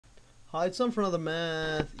Hi, it's time for another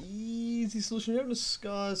math easy solution. We're going to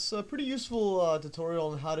discuss a pretty useful tutorial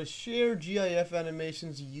on how to share GIF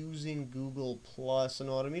animations using Google Plus. And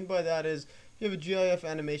what I mean by that is, if you have a GIF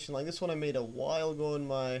animation like this one I made a while ago in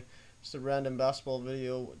my just a random basketball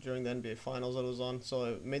video during the NBA Finals that I was on. So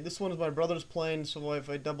I made this one as my brother's playing. So if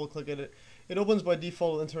I double click it, it opens by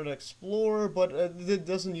default with Internet Explorer, but it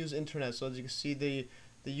doesn't use internet. So as you can see, the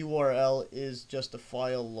URL is just a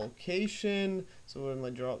file location. So in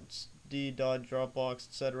my Dropbox,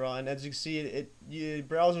 etc. And as you can see,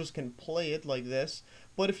 browsers can play it like this.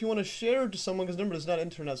 But if you want to share it to someone, because remember, it's not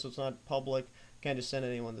internet, so it's not public, can't just send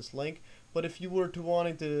anyone this link. But if you were to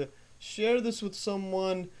wanting to share this with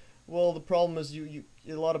someone, well, the problem is you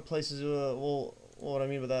a lot of places. Well, what I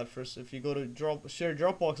mean by that first, if you go to share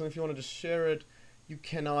Dropbox, and if you want to just share it, you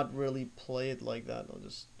cannot really play it like that. I'll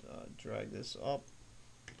just drag this up,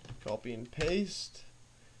 copy and paste.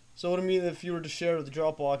 So what I mean, if you were to share with the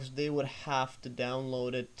Dropbox, they would have to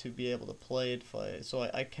download it to be able to play it. So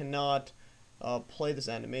I cannot play this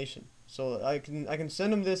animation. So I can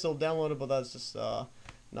send them this, they'll download it, but that's just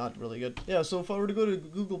not really good. Yeah. So if I were to go to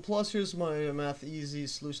Google Plus, here's my Math Easy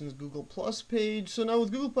Solutions Google Plus page. So now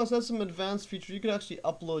with Google Plus, that's some advanced feature. You could actually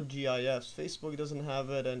upload GIFs. Facebook doesn't have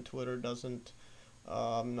it, and Twitter doesn't.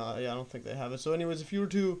 I don't think they have it. So anyways, if you were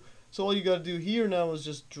to so all you gotta do here now is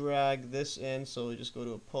just drag this in. So you just go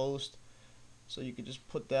to a post. So you could just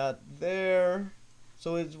put that there.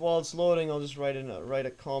 So while it's loading, I'll just write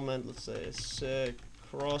a comment. Let's say sick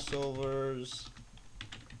crossovers,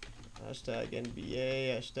 hashtag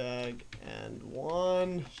NBA, hashtag and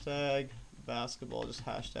one, hashtag basketball, just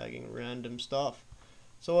hashtagging random stuff.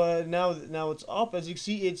 So now it's up. As you can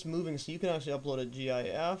see, it's moving. So you can actually upload a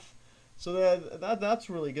GIF. So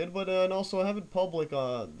that's really good, but and also I have it public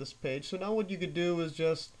on this page. So now what you could do is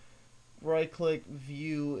just right click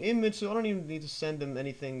view image. So I don't even need to send them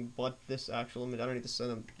anything but this actual image. I don't need to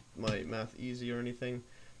send them my Math Easy or anything.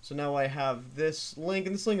 So now I have this link,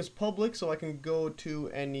 and this link is public, so I can go to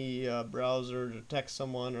any browser to text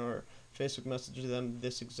someone or Facebook message them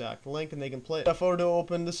this exact link, and they can play it. If I were to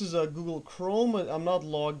open, this is a Google Chrome. I'm not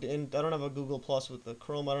logged in. I don't have a Google Plus with the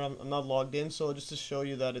Chrome. I'm not logged in. So just to show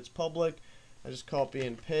you that it's public, I just copy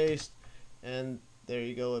and paste, and there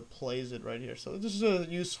you go. It plays it right here. So this is a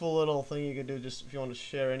useful little thing you can do just if you want to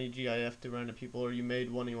share any GIF to random people, or you made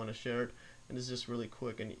one and you want to share it. And it's just really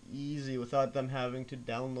quick and easy without them having to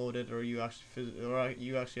download it, or you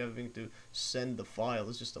actually having to send the file.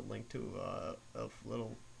 It's just a link to a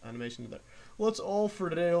little animation there. Well, that's all for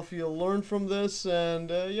today. Hopefully you'll learn from this, and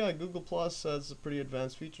yeah, Google Plus has pretty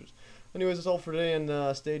advanced features. Anyways, that's all for today,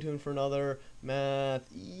 and stay tuned for another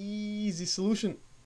Math Easy solution.